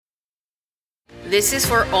This is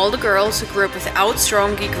for all the girls who grew up without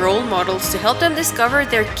strong geek role models to help them discover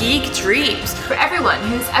their geek dreams. For everyone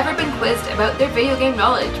who's ever been quizzed about their video game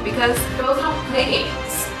knowledge because girls don't play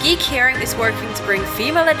games. Geek Herring is working to bring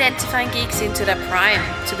female-identifying geeks into their prime,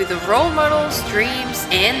 to be the role models, dreams,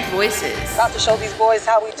 and voices. About to show these boys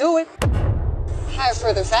how we do it. Higher,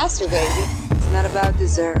 further, faster, baby. It's not about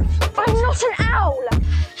deserve. I'm not an owl!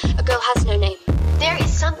 A girl has no name. There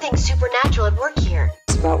is something supernatural at work here.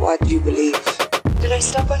 It's about what you believe. Did I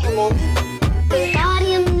step on your moment?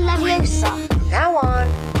 Wingardium Leviosa. From now on,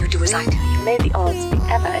 you do as I do. You made the odds be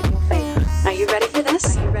ever in your favor. Are you ready for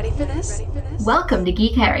this? Are you ready for this? Welcome to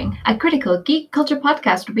Geek Herring, a critical geek culture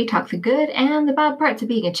podcast where we talk the good and the bad parts of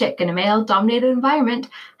being a chick in a male-dominated environment.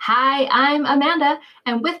 Hi, I'm Amanda,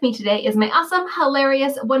 and with me today is my awesome,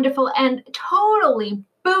 hilarious, wonderful, and totally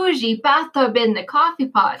bougie bathtub in the coffee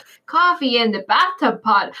pot. Coffee in the bathtub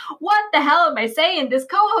pot. What the hell am I saying? This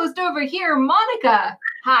co-host over here, Monica.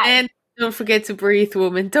 Hi. And don't forget to breathe,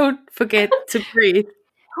 woman. Don't forget to breathe.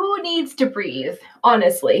 Who needs to breathe,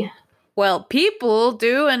 honestly? Well, people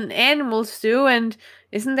do and animals do, and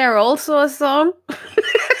isn't there also a song?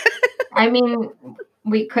 I mean,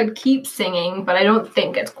 we could keep singing, but I don't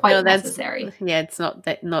think it's quite necessary. Yeah, it's not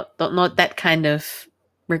that kind of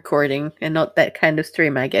recording and not that kind of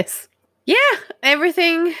stream, I guess. Yeah,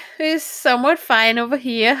 everything is somewhat fine over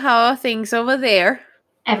here. How are things over there?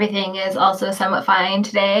 Everything is also somewhat fine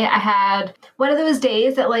today. I had one of those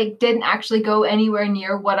days that didn't actually go anywhere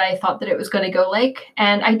near what I thought that it was going to go like,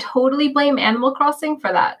 and I totally blame Animal Crossing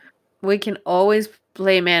for that. We can always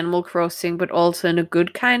blame Animal Crossing, but also in a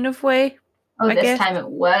good kind of way. This time it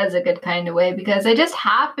was a good kind of way because I just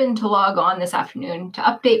happened to log on this afternoon to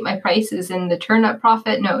update my prices in the turnip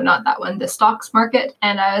profit. No, not that one, the stocks market.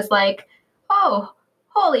 And I was like, oh,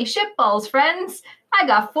 holy shitballs, friends. I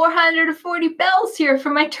got 440 bells here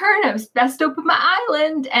for my turnips. Best open my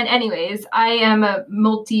island. And anyways, I am a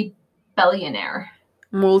multi-billionaire.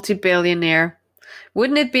 Multi-billionaire.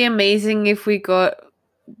 Wouldn't it be amazing if we got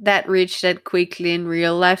that rich that quickly in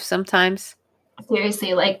real life sometimes?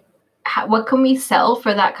 Seriously, what can we sell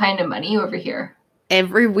for that kind of money over here?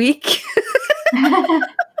 Every week?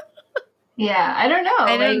 Yeah, I don't know.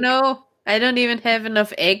 I don't know. I don't even have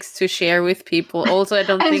enough eggs to share with people. Also, I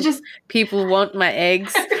don't think people want my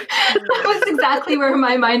eggs. That was exactly where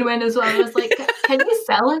my mind went as well. I was like, can you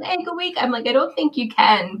sell an egg a week? I'm like, I don't think you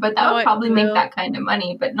can, but that would probably make that kind of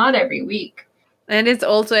money, but not every week. And it's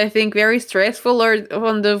also, I think, very stressful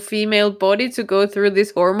on the female body to go through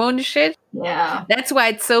this hormone shit. Yeah. That's why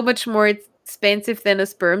it's so much more expensive than a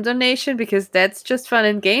sperm donation, because that's just fun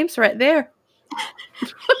and games right there.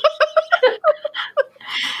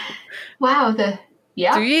 Wow. Do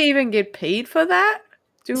you even get paid for that?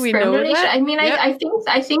 Do we know donation? that? I mean, yep.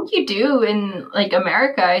 I think you do in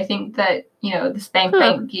America. I think that the Spank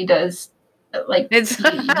Bank he does. Do you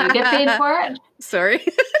get paid for it? Sorry.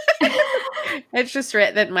 I just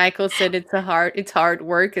read that Michael said it's hard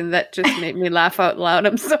work, and that just made me laugh out loud.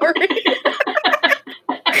 I'm sorry.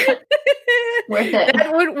 Worth it.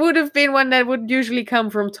 That would have been one that would usually come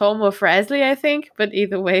from Tom or Frasley, I think. But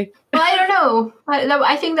either way. Well, I don't know.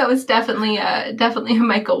 I think that was definitely a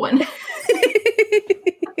Michael one.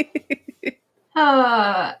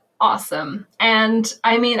 Awesome. And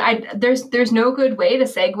I mean, there's no good way to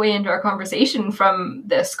segue into our conversation from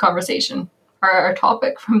this conversation, or our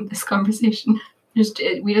topic from this conversation.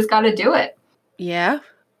 We just got to do it. Yeah.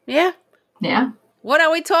 What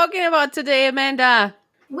are we talking about today, Amanda?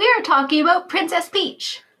 We are talking about Princess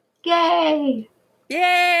Peach. Yay!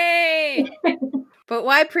 But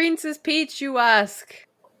why Princess Peach, you ask?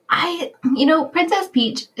 Princess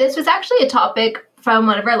Peach, this was actually a topic from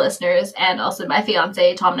one of our listeners and also my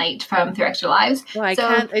fiance, Tom Knight from Through Extra Lives. Well, I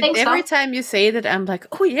can't. Every time you say that, I'm like,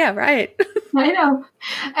 oh yeah, right. I know.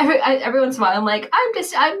 Every once in a while, I'm like,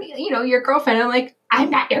 I'm your girlfriend. I'm like, I'm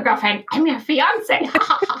not your girlfriend. I'm your fiance.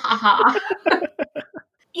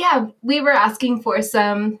 Yeah, we were asking for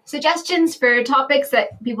some suggestions for topics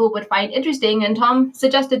that people would find interesting, and Tom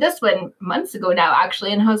suggested this one months ago now,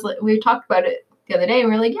 actually, and we talked about it the other day, and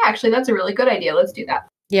we were like, yeah, actually, that's a really good idea. Let's do that.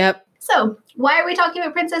 Yep. So, why are we talking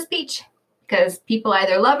about Princess Peach? Because people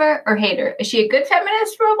either love her or hate her. Is she a good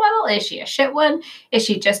feminist role model? Is she a shit one? Is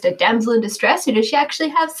she just a damsel in distress, or does she actually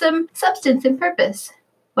have some substance and purpose?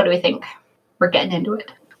 What do we think? We're getting into it.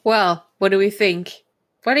 Well, what do we think?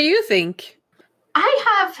 What do you think? I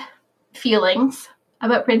have feelings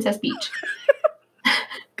about Princess Peach.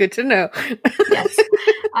 Good to know. Yes.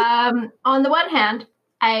 On the one hand,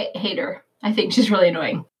 I hate her. I think she's really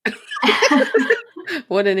annoying.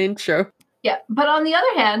 What an intro. Yeah. But on the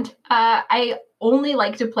other hand, I only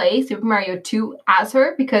like to play Super Mario 2 as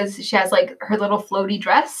her because she has like her little floaty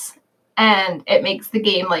dress and it makes the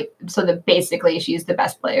game like so that basically she's the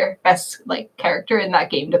best like character in that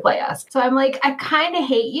game to play as. So I'm like, I kind of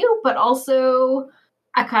hate you, but also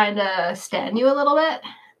I kind of stan you a little bit.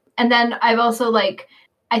 And then I've also like,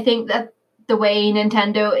 I think that the way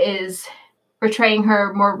Nintendo is portraying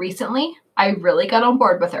her more recently, I really got on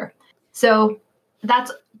board with her. So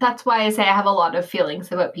that's why I say I have a lot of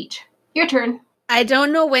feelings about Peach. Your turn. I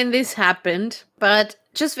don't know when this happened, but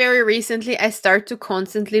just very recently I start to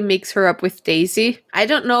constantly mix her up with Daisy. I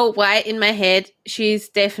don't know why in my head she's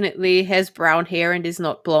definitely has brown hair and is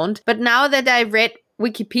not blonde. But now that I read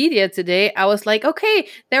Wikipedia today, I was like, okay,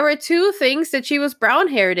 there were 2 things that she was brown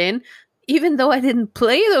haired in. Even though I didn't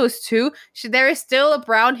play those 2, there is still a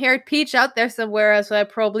brown haired Peach out there somewhere, so I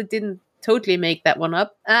probably didn't totally make that one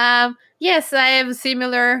up. Yes, I have a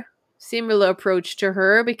similar approach to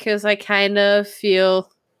her because I kind of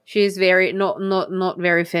feel she's very not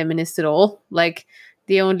very feminist at all. Like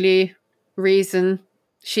the only reason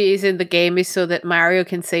she is in the game is so that Mario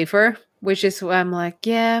can save her, which is why I'm like,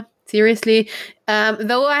 yeah, seriously.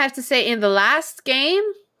 Though I have to say in the last game,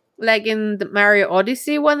 like in the Mario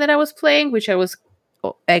Odyssey one that I was playing, which I was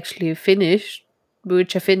actually finished,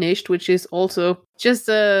 which is also just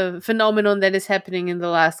a phenomenon that is happening in the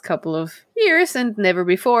last couple of years and never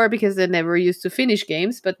before because I never used to finish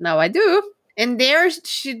games, but now I do. And there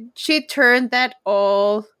she turned that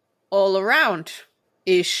all around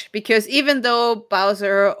ish, because even though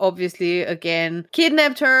Bowser obviously again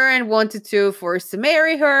kidnapped her and wanted to force to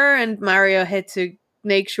marry her, and Mario had to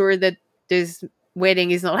make sure that this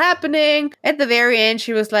wedding is not happening, at the very end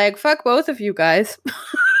she was like, fuck both of you guys.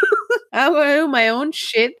 I'm gonna do my own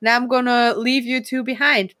shit, and I'm gonna leave you 2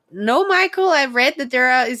 behind. No, Michael, I've read that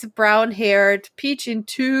there is a brown-haired Peach in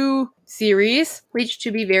 2 series, which,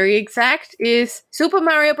 to be very exact, is Super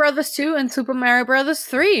Mario Bros. 2 and Super Mario Bros.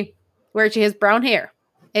 3, where she has brown hair.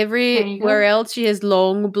 Everywhere else, she has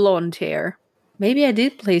long blonde hair. Maybe I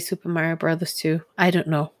did play Super Mario Bros. 2. I don't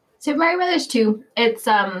know. Super Mario Bros. 2, it's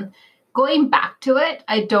going back to it,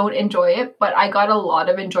 I don't enjoy it, but I got a lot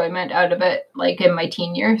of enjoyment out of it, like in my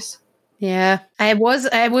teen years. Yeah, I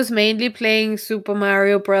was mainly playing Super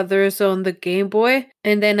Mario Brothers on the Game Boy,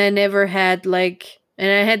 and then I never had and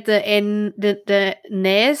I had the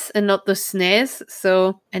NES and not the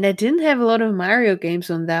SNES, and I didn't have a lot of Mario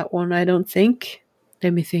games on that one, I don't think.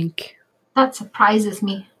 Let me think. That surprises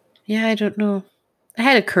me. Yeah, I don't know. I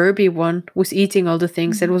had a Kirby one, was eating all the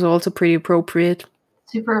things, that was also pretty appropriate.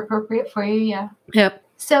 Super appropriate for you, yeah. Yep.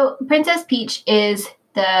 So Princess Peach is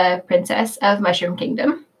the princess of Mushroom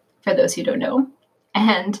Kingdom, for those who don't know.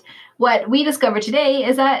 And what we discovered today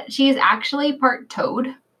is that she is actually part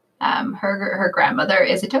toad. Her grandmother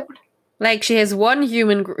is a toad. Like she has one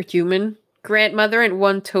human grandmother and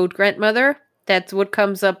one toad grandmother. That's what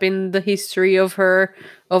comes up in the history of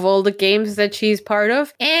all the games that she's part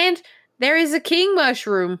of. And there is a king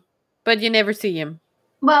mushroom, but you never see him.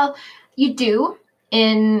 Well, you do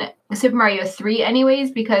in Super Mario 3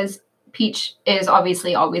 anyways, because Peach is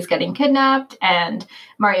obviously always getting kidnapped, and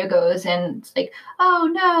Mario goes and it's like, oh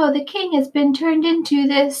no, the king has been turned into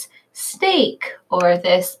this snake or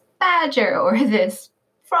this badger or this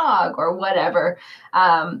frog or whatever,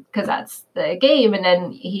 because that's the game. And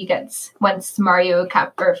then once Mario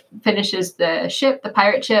finishes the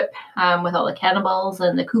pirate ship with all the cannibals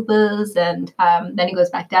and the Koopas, and then he goes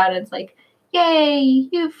back down and it's like, yay,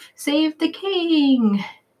 you've saved the king.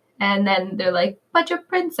 And then they're like, but your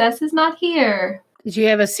princess is not here. Did you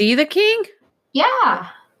ever see the king? Yeah.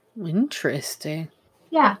 Interesting.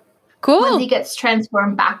 Yeah. Cool. Once he gets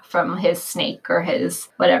transformed back from his snake or his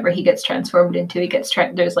whatever he gets transformed into,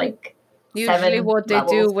 there's like usually what they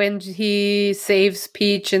levels. do when he saves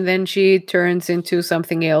Peach and then she turns into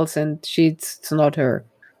something else and it's not her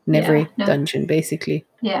in every dungeon, basically.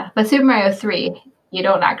 Yeah, but Super Mario 3, you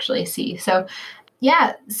don't actually see. So,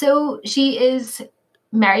 yeah, so she is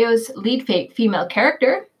Mario's lead female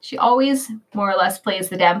character. She always more or less plays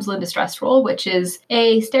the damsel in distress role, which is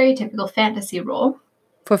a stereotypical fantasy role.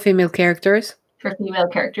 For female characters? For female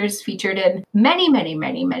characters featured in many, many,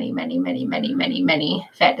 many, many, many, many, many, many, many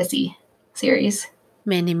fantasy series.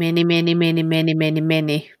 Many, many, many, many, many, many,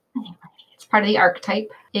 many. It's part of the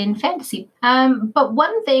archetype in fantasy. But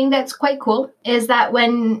one thing that's quite cool is that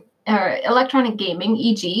when Electronic Gaming,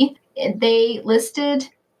 EG, they listed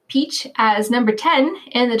Peach as number 10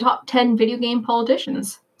 in the top 10 video game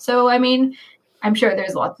politicians. So, I mean, I'm sure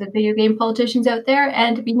there's lots of video game politicians out there,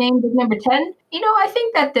 and to be named as number 10, I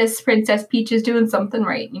think that this Princess Peach is doing something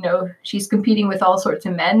right. She's competing with all sorts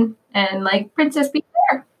of men, and Princess Peach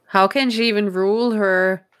there. How can she even rule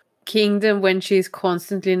her kingdom when she's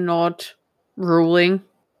constantly not ruling.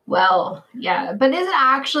 Well, yeah. But is it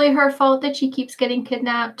actually her fault that she keeps getting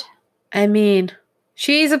kidnapped? I mean,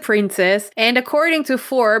 she's a princess, and according to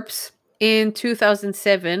Forbes in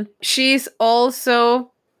 2007, she's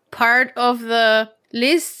also part of the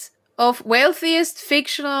list of wealthiest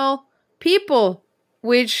fictional people,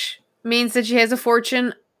 which means that she has a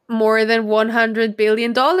fortune more than $100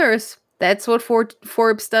 billion. That's what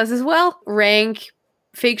Forbes does as well. Rank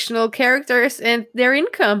fictional characters and their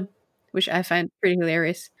income, which I find pretty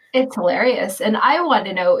hilarious. It's hilarious. And I want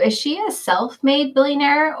to know, is she a self-made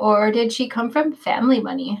billionaire or did she come from family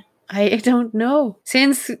money? I don't know.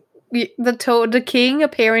 Since the king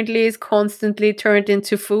apparently is constantly turned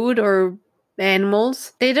into food or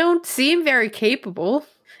animals, they don't seem very capable.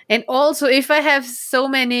 And also, if I have so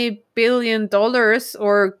many $1 billion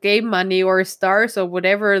or game money or stars or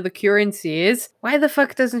whatever the currency is, why the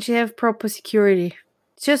fuck doesn't she have proper security?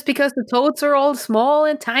 Just because the toads are all small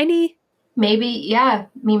and tiny? Maybe, yeah.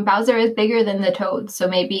 I mean, Bowser is bigger than the toads, so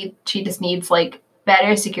maybe she just needs, like,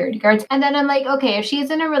 better security guards. And then I'm like, okay, if she's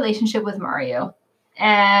in a relationship with Mario,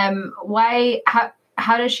 how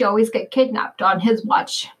does she always get kidnapped on his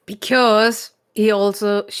watch? Because she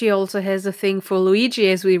also has a thing for Luigi,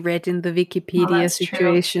 as we read in the Wikipedia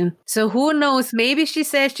situation. True. So who knows? Maybe she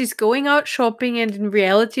says she's going out shopping, and in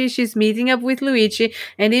reality, she's meeting up with Luigi.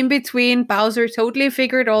 And in between, Bowser totally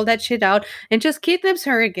figured all that shit out and just kidnaps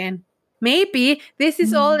her again. Maybe this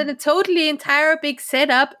is all in a totally entire big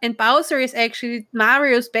setup, and Bowser is actually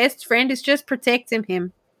Mario's best friend, is just protecting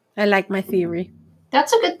him. I like my theory.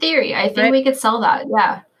 That's a good theory. I think we could sell that.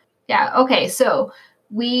 Yeah. Yeah. Okay. So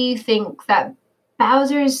we think that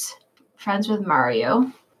Bowser's friends with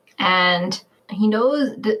Mario, and he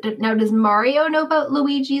knows. Now, does Mario know about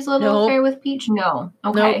Luigi's little affair with Peach? No.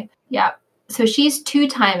 Okay. Nope. Yeah. So she's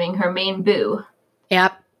two-timing her main boo.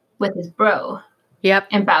 Yep. With his bro. Yep.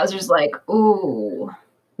 And Bowser's like, ooh.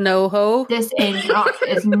 No ho. This is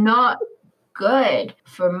not good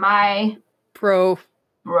for my bro.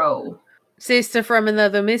 Sister from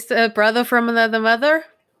another mister, brother from another mother.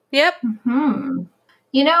 Yep. Mm-hmm.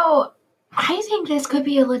 You know, I think this could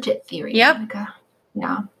be a legit theory. Yep. Monica.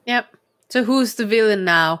 Yeah. Yep. So who's the villain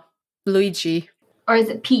now? Luigi. Or is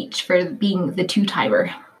it Peach for being the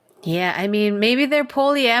two-timer? Yeah, I mean, maybe they're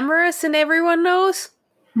polyamorous and everyone knows.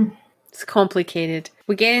 It's complicated.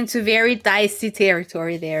 We get into very dicey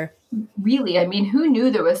territory there. Really? I mean, who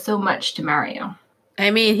knew there was so much to Mario?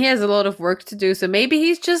 I mean, he has a lot of work to do, so maybe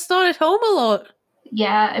he's just not at home a lot.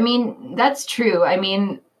 Yeah, I mean, that's true. I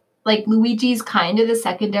mean, like, Luigi's kind of the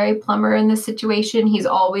secondary plumber in this situation. He's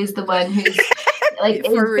always the one who's, like,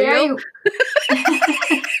 for real?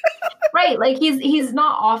 Right, like, he's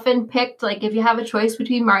not often picked. Like, if you have a choice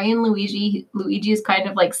between Mario and Luigi, Luigi is kind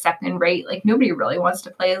of, like, second rate. Like, nobody really wants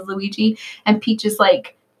to play as Luigi. And Peach is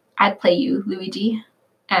like, I'd play you, Luigi.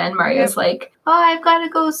 And Mario's like, oh, I've got to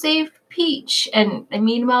go save Peach. And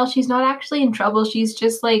meanwhile, she's not actually in trouble. She's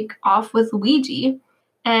just, like, off with Luigi.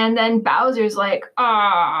 And then Bowser's like,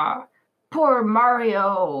 poor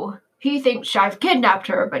Mario. He thinks I've kidnapped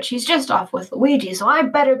her, but she's just off with Luigi, so I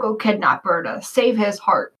better go kidnap her to save his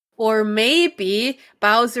heart. Or maybe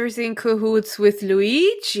Bowser's in cahoots with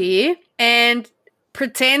Luigi and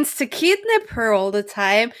pretends to kidnap her all the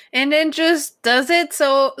time and then just does it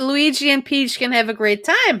so Luigi and Peach can have a great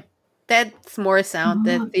time. That's more sound.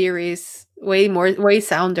 That theory is way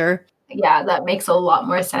sounder. Yeah, that makes a lot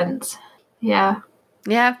more sense. Yeah.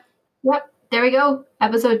 Yeah. Yep. There we go.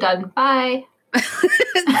 Episode done. Bye.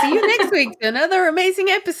 See you next week. Another amazing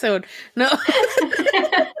episode. No.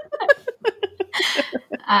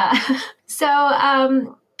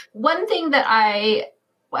 One thing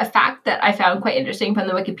a fact that I found quite interesting from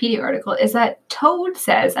the Wikipedia article is that Toad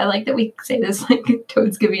says, I like that we say this like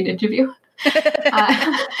Toad's giving an interview.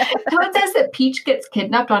 Toad says that Peach gets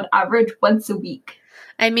kidnapped on average once a week.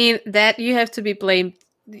 I mean, that you have to be blamed.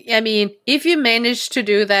 I mean, if you manage to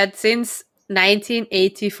do that since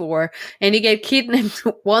 1984 and you get kidnapped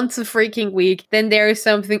once a freaking week, then there is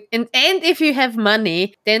something. And if you have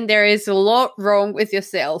money, then there is a lot wrong with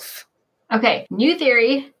yourself. Okay, new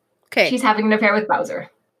theory. Okay. She's having an affair with Bowser.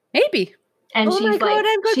 Maybe. And she's like, God,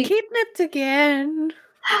 I got kidnapped again.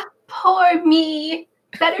 Poor me.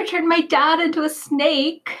 Better turn my dad into a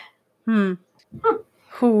snake.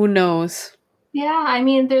 Who knows? Yeah, I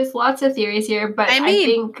mean, there's lots of theories here, but I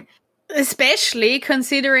think... Especially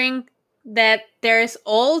considering that there's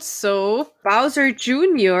also Bowser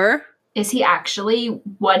Jr. Is he actually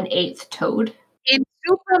 1/8 Toad? In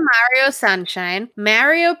Super Mario Sunshine,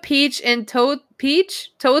 Mario, Peach, and Toad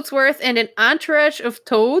Peach, Toadsworth, and an entourage of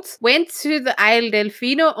toads went to the Isle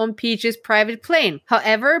Delfino on Peach's private plane.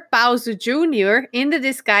 However, Bowser Jr., in the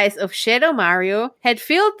disguise of Shadow Mario, had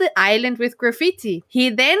filled the island with graffiti. He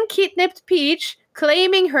then kidnapped Peach,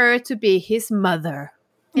 claiming her to be his mother.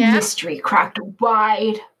 Yeah. Mystery cracked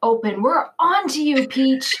wide open. We're on to you,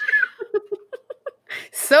 Peach.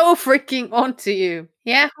 So freaking onto you.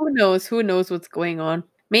 Yeah, who knows? Who knows what's going on?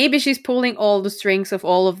 Maybe she's pulling all the strings of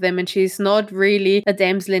all of them and she's not really a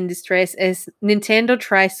damsel in distress as Nintendo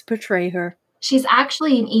tries to portray her. She's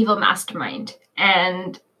actually an evil mastermind,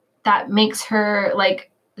 and that makes her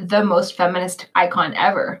like the most feminist icon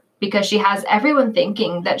ever, because she has everyone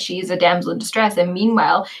thinking that she's a damsel in distress, and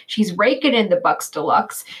meanwhile she's raking in the bucks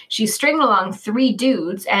deluxe. She's stringing along 3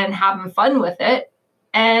 dudes and having fun with it.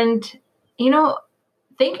 And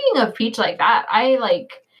thinking of Peach like that,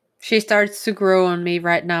 she starts to grow on me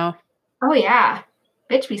right now. Oh yeah,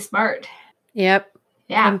 bitch, be smart. Yep.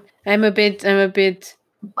 Yeah. I'm a bit.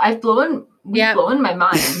 We've blown my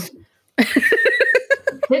mind.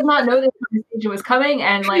 Did not know this conversation was coming,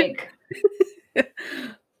 and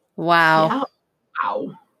wow. Yeah.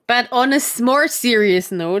 Wow. But on a more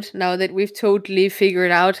serious note, now that we've totally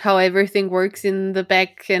figured out how everything works in the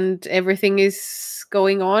back and everything is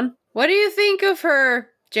going on, what do you think of her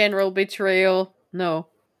general betrayal? No,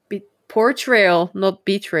 portrayal, not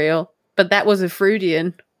betrayal. But that was a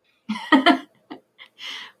Freudian. Well,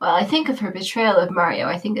 I think of her betrayal of Mario.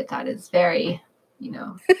 I think that is very,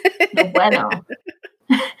 no bueno.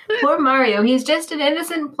 Poor Mario. He's just an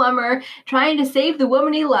innocent plumber trying to save the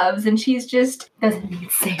woman he loves, and she's just doesn't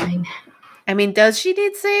need saving. I mean, does she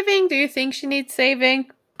need saving? Do you think she needs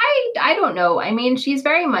saving? I don't know. I mean, she's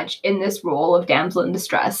very much in this role of damsel in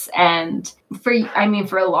distress, and for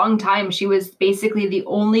a long time, she was basically the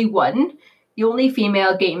only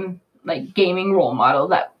female gaming role model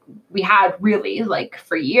that we had, really,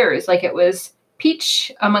 for years. It was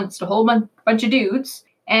Peach amongst a whole bunch of dudes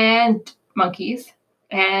and monkeys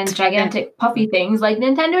and gigantic puffy things.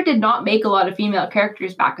 Nintendo did not make a lot of female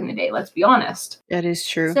characters back in the day, let's be honest. That is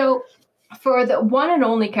true. So for the one and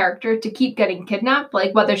only character to keep getting kidnapped,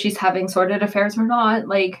 whether she's having sordid affairs or not,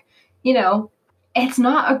 it's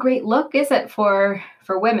not a great look, is it, for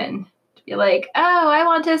women to be oh, I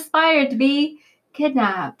want to aspire to be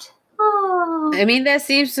kidnapped. Oh. I mean, there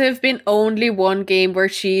seems to have been only one game where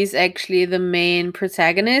she's actually the main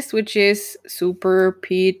protagonist, which is Super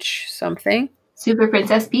Peach something. Super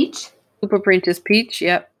Princess Peach? Super Princess Peach,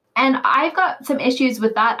 yep. And I've got some issues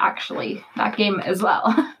with that, actually, that game as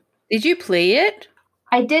well. Did you play it?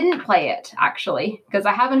 I didn't play it, actually, because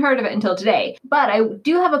I haven't heard of it until today. But I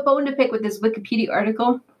do have a bone to pick with this Wikipedia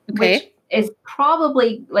article, which is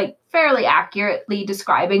probably fairly accurately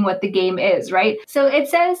describing what the game is, right? So it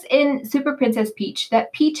says in Super Princess Peach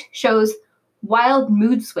that Peach shows wild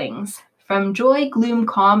mood swings from joy, gloom,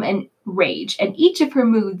 calm, and rage, and each of her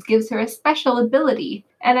moods gives her a special ability.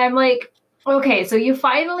 And I'm okay, so you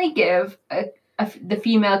finally give the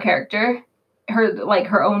female character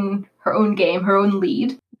her own game, her own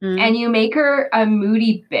lead, and you make her a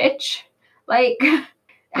moody bitch.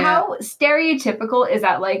 How stereotypical is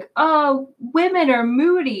that? Oh, women are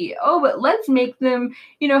moody. Oh, but let's make them,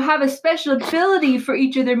 have a special ability for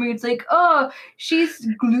each of their moods. Oh, she's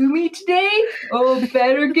gloomy today. Oh,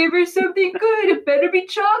 better give her something good. It better be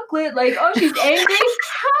chocolate. Oh, she's angry.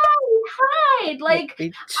 Hide. I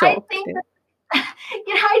think that,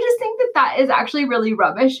 I just think that is actually really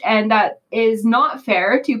rubbish, and that is not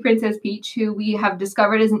fair to Princess Peach, who we have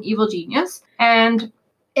discovered is an evil genius. And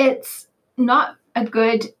it's not a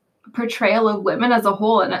good portrayal of women as a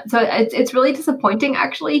whole, and so it's really disappointing,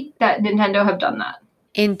 actually, that Nintendo have done that.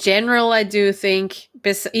 In general, I do think,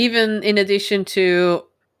 even in addition to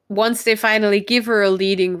once they finally give her a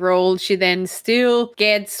leading role, she then still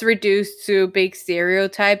gets reduced to big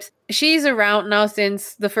stereotypes. She's around now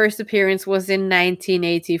since the first appearance was in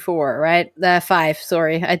 1984, right? 5,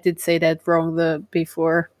 sorry, I did say that wrong the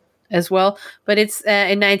before as well, but it's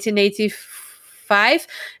in 1985,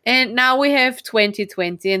 and now we have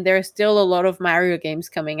 2020, and there's still a lot of Mario games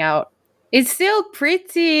coming out. It's still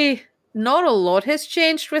pretty, not a lot has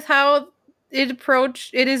changed with how it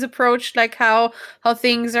is approached, how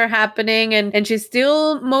things are happening, and she's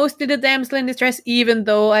still mostly the damsel in distress, even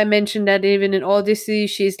though I mentioned that even in Odyssey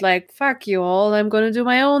she's fuck you all, I'm gonna do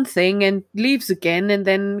my own thing, and leaves again, and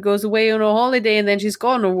then goes away on a holiday, and then she's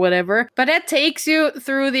gone or whatever. But that takes you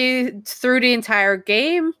through the entire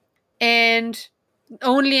game, and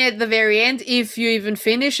only at the very end, if you even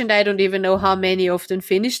finish, and I don't even know how many often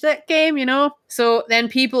finish that game, So then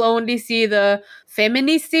people only see the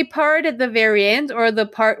feministy part at the very end, or the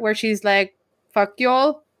part where she's fuck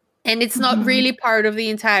y'all. And it's not really part of the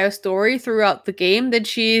entire story throughout the game that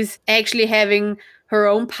she's actually having her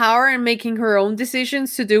own power and making her own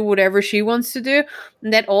decisions to do whatever she wants to do.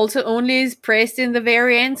 And that also only is pressed in the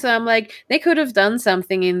very end. So I'm like, they could have done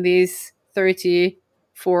something in these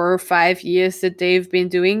 34 or 5 years that they've been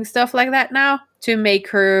doing stuff like that now to make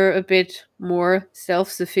her a bit more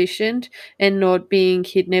self-sufficient and not being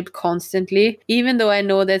kidnapped constantly. Even though I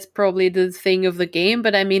know that's probably the thing of the game,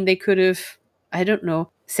 but I mean, they could have, I don't know,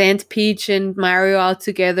 sent Peach and Mario out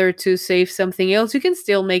together to save something else. You can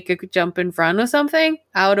still make a jump and run or something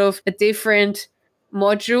out of a different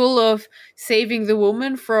module of saving the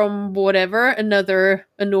woman from whatever, another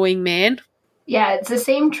annoying man. Yeah, it's the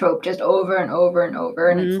same trope just over and over and over.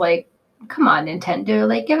 And it's like, come on, Nintendo,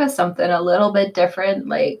 like, give us something a little bit different.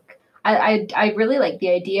 Like, I really like the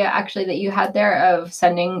idea, actually, that you had there of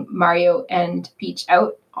sending Mario and Peach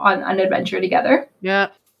out on an adventure together. Yeah.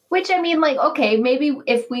 Which, I mean, like, okay, maybe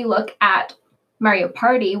if we look at Mario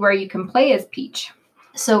Party, where you can play as Peach.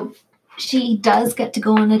 So she does get to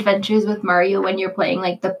go on adventures with Mario when you're playing,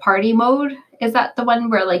 like, the party mode. Is that the one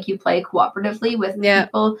where, like, you play cooperatively with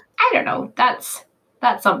people? I don't know. That's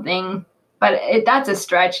something, but that's a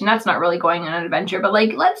stretch, and that's not really going on an adventure. But,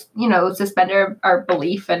 like, let's, you know, suspend our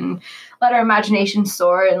belief and let our imagination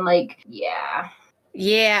soar and, like, yeah.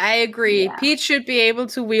 Yeah, I agree. Yeah. Peach should be able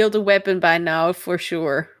to wield a weapon by now, for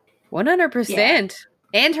sure. 100%. Yeah.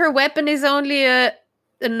 And her weapon is only a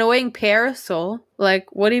annoying parasol. Like,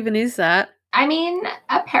 what even is that? I mean,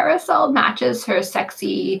 a parasol matches her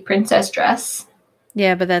sexy princess dress.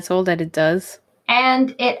 Yeah, but that's all that it does.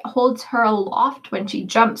 And it holds her aloft when she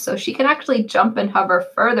jumps, so she can actually jump and hover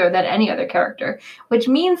further than any other character, which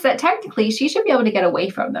means that technically she should be able to get away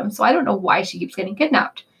from them. So I don't know why she keeps getting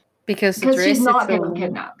kidnapped. Because she's not getting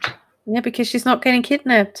kidnapped. Yeah, because she's not getting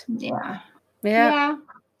kidnapped. Yeah.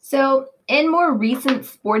 So in more recent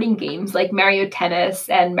sporting games like Mario Tennis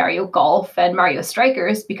and Mario Golf and Mario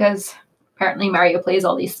Strikers, because apparently Mario plays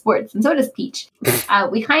all these sports, and so does Peach,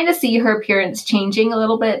 we kind of see her appearance changing a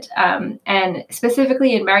little bit. And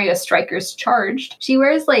specifically in Mario Strikers Charged, she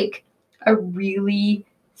wears like a really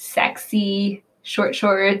sexy short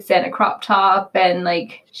shorts and a crop top, and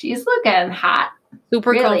like she's looking hot.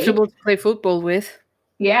 Super comfortable to play football with.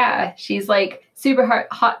 Yeah, she's like super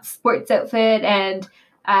hot sports outfit, and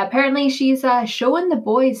apparently she's showing the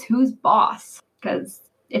boys who's boss, because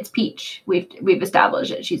it's Peach. We've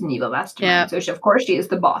established it. She's an evil mastermind, so of course she is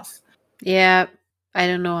the boss. Yeah, I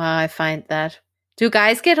don't know how I find that. Do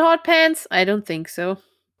guys get hot pants? I don't think so.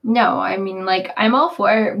 No, I mean, like, I'm all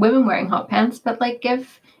for women wearing hot pants, but like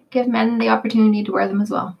give men the opportunity to wear them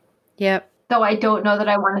as well. Yep. Though I don't know that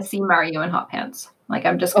I want to see Mario in hot pants. Like,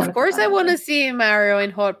 I'm just. Of course, I want to see Mario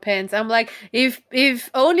in hot pants. I'm like, if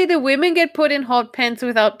only the women get put in hot pants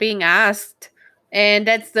without being asked, and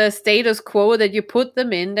that's the status quo that you put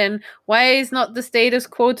them in, then why is not the status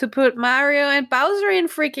quo to put Mario and Bowser in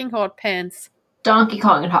freaking hot pants? Donkey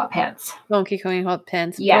Kong in hot pants. Donkey Kong in hot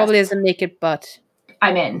pants. Yes. Probably as a naked butt.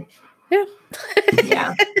 I'm in. Yeah.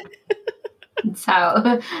 Yeah.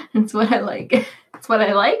 It's what I like. It's what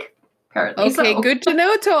I like. Apparently okay, so. Good to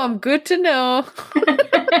know, Tom. Good to know.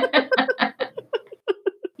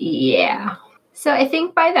 Yeah. So I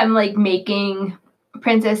think by them like making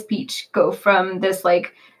Princess Peach go from this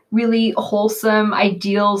like really wholesome,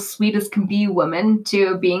 ideal, sweet as can be woman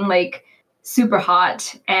to being like super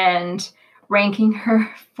hot and ranking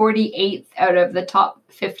her 48th out of the top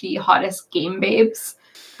 50 hottest game babes.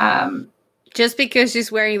 Just because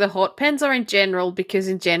she's wearing the hot pants, or in general? Because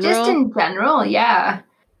in general, just in general, yeah.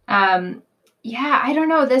 Yeah, I don't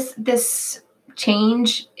know. This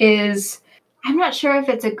change is, I'm not sure if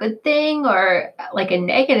it's a good thing or like a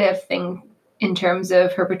negative thing in terms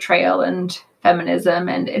of her portrayal and feminism,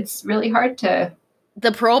 and it's really hard to.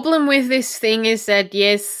 The problem with this thing is that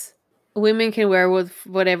yes, women can wear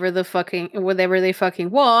whatever they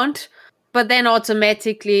fucking want, but then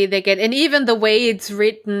automatically they get, and even the way it's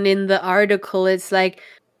written in the article, it's like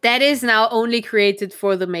that is now only created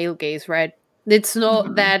for the male gaze, right? It's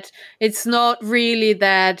not that. It's not really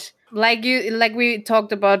that. Like we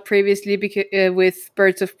talked about previously, with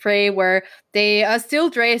Birds of Prey, where they are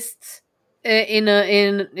still dressed in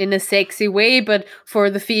a sexy way, but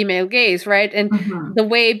for the female gaze, right? And the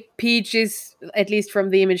way Peach is, at least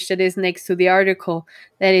from the image that is next to the article,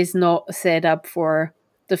 that is not set up for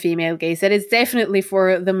the female gaze. That is definitely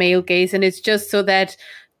for the male gaze, and it's just so that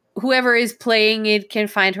whoever is playing it can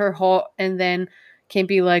find her hot and then can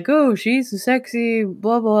be like, oh, she's a sexy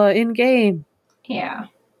blah blah in game. Yeah.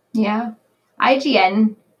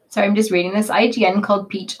 IGN, sorry, I'm just reading this. IGN called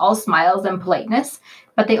Peach all smiles and politeness,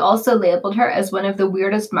 but they also labeled her as one of the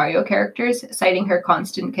weirdest Mario characters, citing her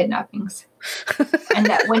constant kidnappings. And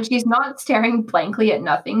that when she's not staring blankly at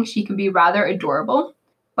nothing, she can be rather adorable,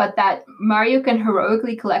 but that Mario can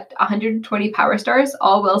heroically collect 120 power stars,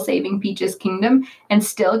 all while saving Peach's kingdom, and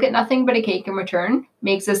still get nothing but a cake in return,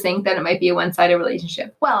 makes us think that it might be a one-sided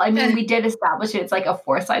relationship. Well, I mean, we did establish it's like a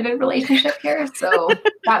four-sided relationship here, so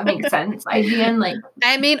that makes sense.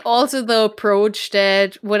 I mean, also the approach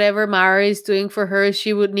that whatever Mario is doing for her,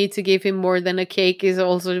 she would need to give him more than a cake is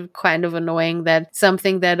also kind of annoying. That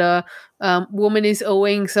something that a woman is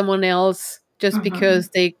owing someone else just because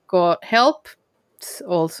they got help. It's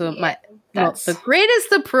also not the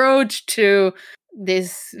greatest approach to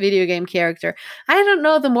this video game character. I don't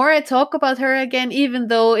know, the more I talk about her again, even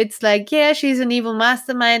though it's like, yeah, she's an evil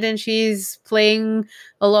mastermind and she's playing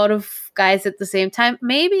a lot of guys at the same time,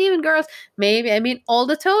 maybe even girls, I mean all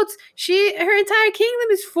the toads, her entire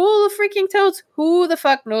kingdom is full of freaking toads. Who the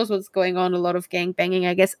fuck knows what's going on? A lot of gang banging,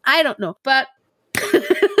 I guess. I don't know, but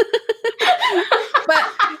but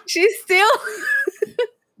she's still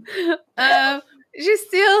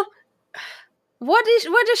what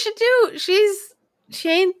does she do? She's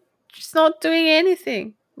not doing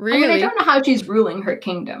anything, really. I mean, I don't know how she's ruling her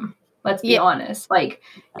kingdom. Let's be honest. Like,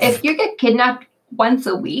 if you get kidnapped once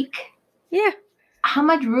a week, how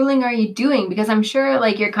much ruling are you doing? Because I'm sure,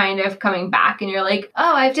 like, you're kind of coming back and you're like,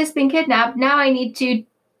 oh, I've just been kidnapped. Now I need to,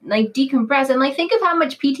 like, decompress. And, like, think of how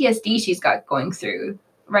much PTSD she's got going through,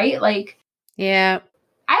 right? Like,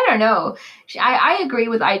 I don't know. I agree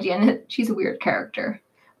with IGN that she's a weird character.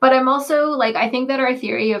 But I'm also, like, I think that our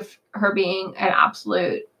theory of her being an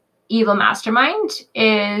absolute evil mastermind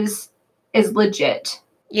is legit.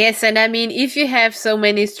 Yes, and I mean, if you have so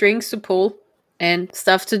many strings to pull and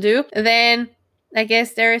stuff to do, then I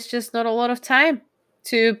guess there is just not a lot of time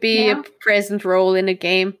to be a present role in a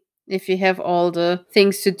game if you have all the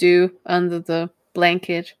things to do under the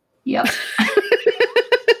blanket. Yep.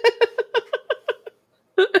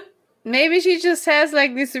 Maybe she just has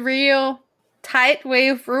like this real tight way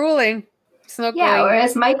of ruling. It's not going. Or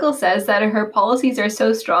as Michael says, that her policies are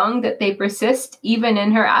so strong that they persist even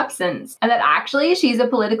in her absence. And that actually she's a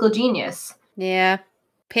political genius. Yeah.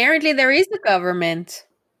 Apparently there is a government.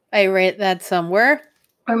 I read that somewhere.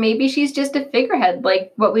 Or maybe she's just a figurehead,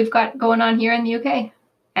 like what we've got going on here in the UK.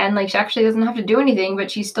 And like she actually doesn't have to do anything, but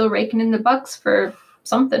she's still raking in the bucks for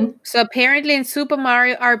something. So apparently in Super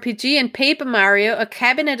Mario RPG and Paper Mario, a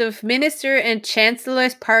cabinet of minister and chancellor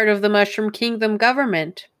is part of the Mushroom Kingdom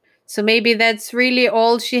government. So maybe that's really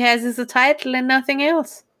all she has is a title and nothing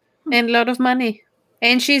else. And a lot of money.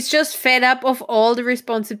 And she's just fed up of all the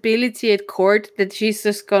responsibility at court that she's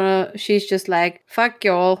just like, fuck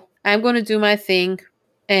y'all. I'm gonna do my thing.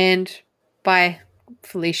 And bye,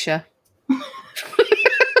 Felicia.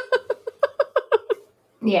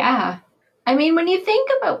 Yeah. I mean, when you think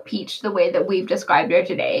about Peach the way that we've described her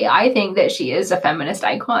today, I think that she is a feminist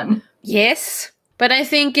icon. Yes, but I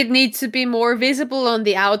think it needs to be more visible on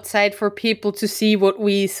the outside for people to see what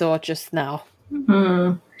we saw just now.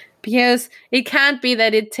 Mm-hmm. Because it can't be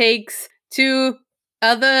that it takes two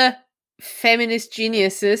other feminist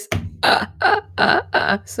geniuses to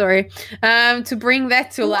bring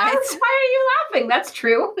that to light. Why are you laughing? That's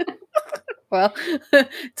true. Well,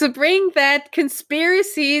 to bring that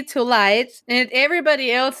conspiracy to light, and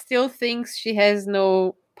everybody else still thinks she has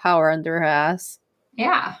no power under her ass.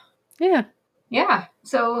 Yeah. Yeah. Yeah.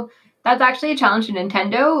 So that's actually a challenge to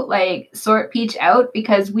Nintendo. Like, sort Peach out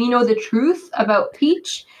because we know the truth about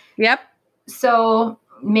Peach. Yep. So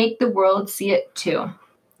make the world see it too.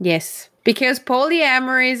 Yes. Because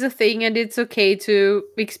polyamory is a thing and it's okay to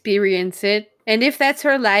experience it. And if that's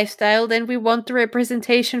her lifestyle, then we want the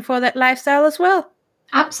representation for that lifestyle as well.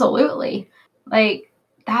 Absolutely. Like,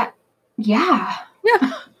 that, yeah.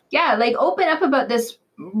 Yeah. Yeah, like, open up about this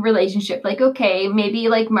relationship. Like, okay, maybe,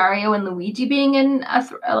 like, Mario and Luigi being in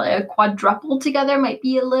a quadruple together might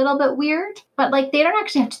be a little bit weird. But, like, they don't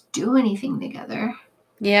actually have to do anything together.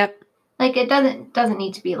 Yep. Like, it doesn't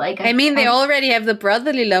need to be like... they already have the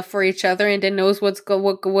brotherly love for each other and they knows what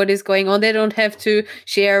is going on. They don't have to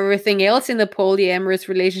share everything else in a polyamorous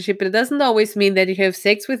relationship. But it doesn't always mean that you have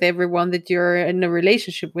sex with everyone that you're in a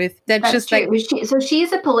relationship with. That's just true. like... So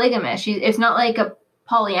she's a polygamist. It's not like a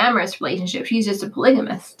polyamorous relationship. She's just a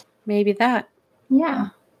polygamist. Maybe that. Yeah.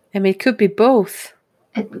 I mean, it could be both.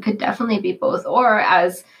 It could definitely be both. Or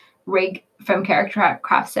as Rig from Character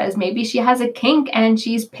Craft says, maybe she has a kink and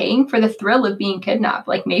she's paying for the thrill of being kidnapped.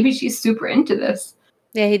 Like, maybe she's super into this.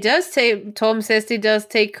 Yeah, Tom says he does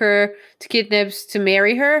take her to kidnaps to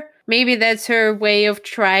marry her. Maybe that's her way of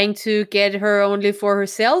trying to get her only for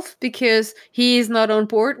herself because he is not on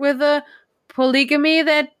board with a polygamy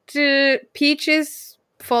that Peach is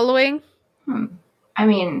following? I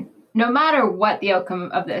mean, no matter what the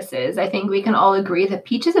outcome of this is, I think we can all agree that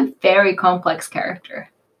Peach is a very complex character.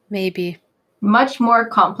 Maybe. Much more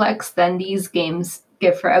complex than these games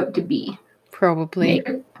give her out to be. Probably.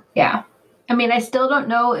 Yeah. I mean, I still don't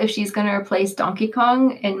know if she's going to replace Donkey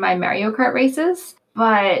Kong in my Mario Kart races,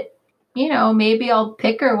 but, maybe I'll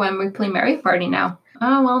pick her when we play Mario Party now.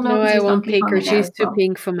 Oh, well, no, I won't Donkey pick Kong her. in there She's as too well.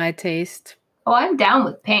 pink for my taste. Oh, I'm down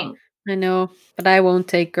with pink. I know, but I won't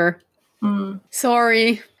take her. Mm,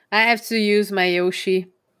 Sorry. I have to use my Yoshi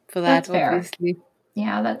for that, That's fair. obviously.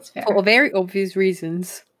 yeah, that's fair. For very obvious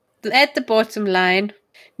reasons. At the bottom line,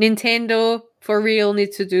 Nintendo for real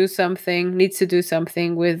needs to do something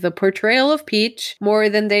with the portrayal of Peach more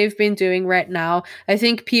than they've been doing right now. I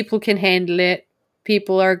think people can handle it.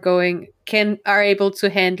 People are able to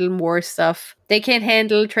handle more stuff. They can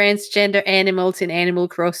handle transgender animals in Animal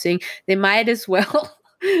Crossing. They might as well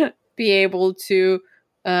be able to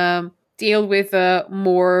deal with a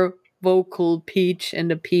more vocal Peach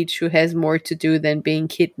and a Peach who has more to do than being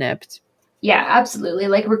kidnapped. Yeah, absolutely.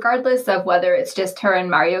 Like, regardless of whether it's just her and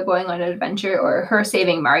Mario going on an adventure or her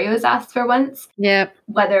saving Mario's ass for once, Yeah.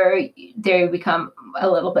 whether they become a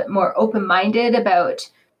little bit more open-minded about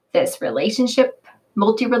this relationship,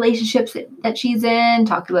 multi-relationships that she's in,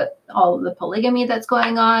 talk about all of the polygamy that's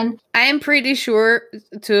going on. I am pretty sure,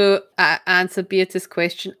 to answer Beatrice's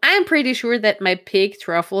question, I am pretty sure that my pig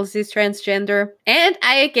Truffles is transgender. And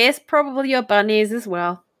I guess probably your bunny is as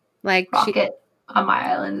well. Like Rocket on my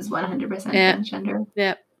island is 100% transgender.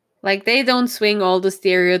 Yeah. Like, they don't swing all the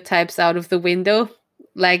stereotypes out of the window.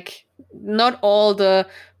 Like, not all the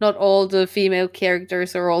female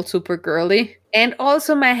characters are all super girly. And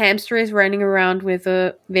also my hamster is running around with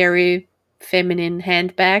a very feminine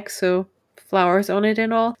handbag, so flowers on it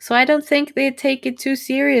and all. So I don't think they take it too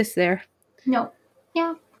serious there. No.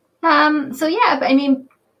 Yeah. So yeah, but I mean,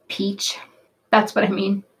 Peach. That's what I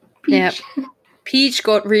mean. Peach. Yeah. Peach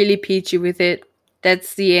got really peachy with it.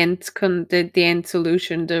 That's the end the end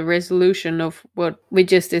solution, the resolution of what we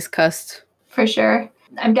just discussed. For sure.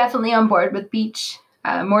 I'm definitely on board with Peach.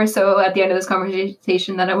 More so at the end of this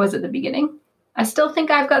conversation than I was at the beginning. I still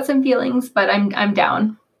think I've got some feelings, but I'm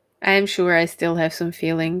down. I'm sure I still have some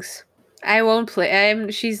feelings. I won't play.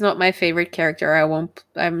 She's not my favorite character.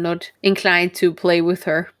 I'm not inclined to play with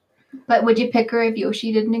her. But would you pick her if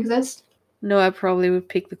Yoshi didn't exist? No, I probably would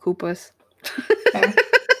pick the Koopas.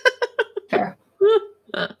 Fair.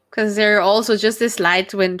 Because they're also just as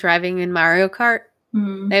light when driving in Mario Kart.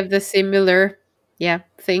 They have the similar,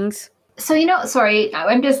 things. So, sorry,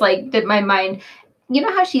 I'm just like, did my mind, you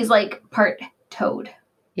know how she's like part Toad?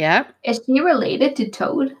 Yeah. Is she related to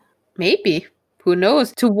Toad? Maybe. Who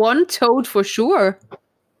knows? To one Toad for sure.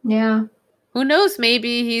 Yeah. Who knows?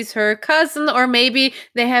 Maybe he's her cousin, or maybe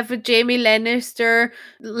they have a Jaime Lannister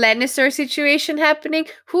situation happening.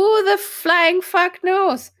 Who the flying fuck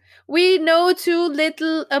knows? We know too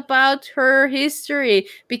little about her history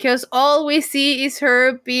because all we see is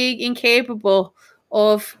her being incapable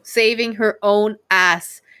of saving her own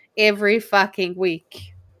ass every fucking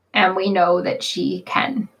week. And we know that she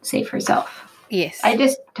can save herself. Yes. I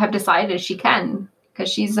just have decided she can because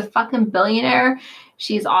she's a fucking billionaire.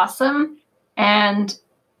 She's awesome. And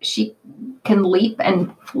she can leap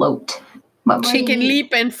and float. She can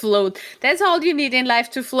leap and float. That's all you need in life,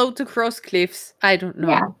 to float across cliffs. I don't know.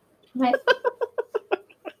 Yeah.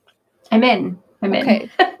 I'm in. Okay.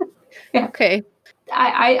 Yeah. Okay.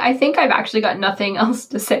 I think I've actually got nothing else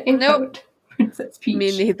to say about Princess Peach.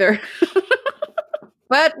 Me neither.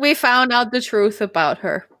 But we found out the truth about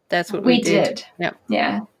her. That's what we did. Yeah.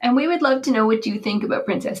 Yeah. And we would love to know what you think about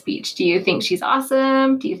Princess Peach. Do you think she's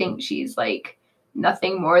awesome? Do you think she's like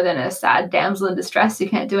nothing more than a sad damsel in distress who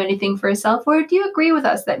can't do anything for herself? Or do you agree with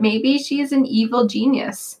us that maybe she's an evil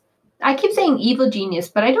genius? I keep saying evil genius,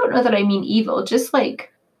 but I don't know that I mean evil, just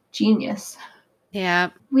like genius. Yeah.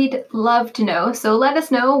 We'd love to know. So let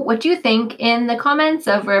us know what you think in the comments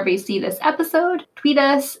of wherever you see this episode. Tweet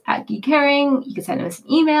us at Geek Herring. You can send us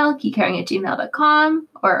an email, geekherring@gmail.com,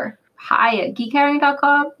 or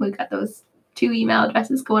hi@geekherring.com. We've got those 2 email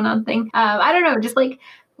addresses going on thing. I don't know. Just like,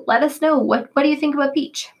 let us know. What do you think about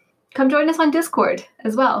Peach? Come join us on Discord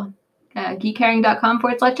as well.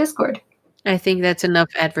 geekherring.com/Discord. I think that's enough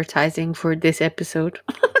advertising for this episode.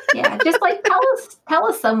 Yeah, just like tell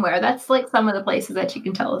us somewhere. That's like some of the places that you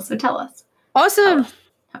can tell us. So tell us. Awesome. Tell us.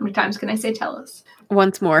 How many times can I say tell us?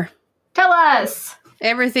 Once more. Tell us.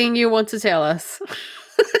 Everything you want to tell us.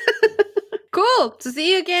 Cool. To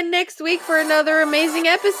see you again next week for another amazing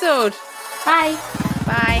episode. Bye.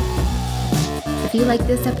 Bye. If you like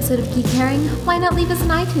this episode of Geek Herring, why not leave us an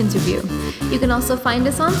iTunes review? You can also find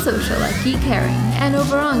us on social at Geek Herring and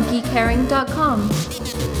over on geekherring.com.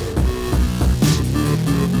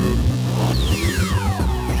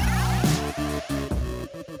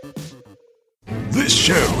 This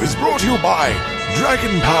show is brought to you by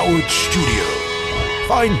Dragon Powered Studio.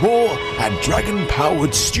 Find more at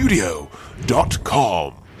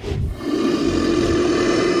dragonpoweredstudio.com.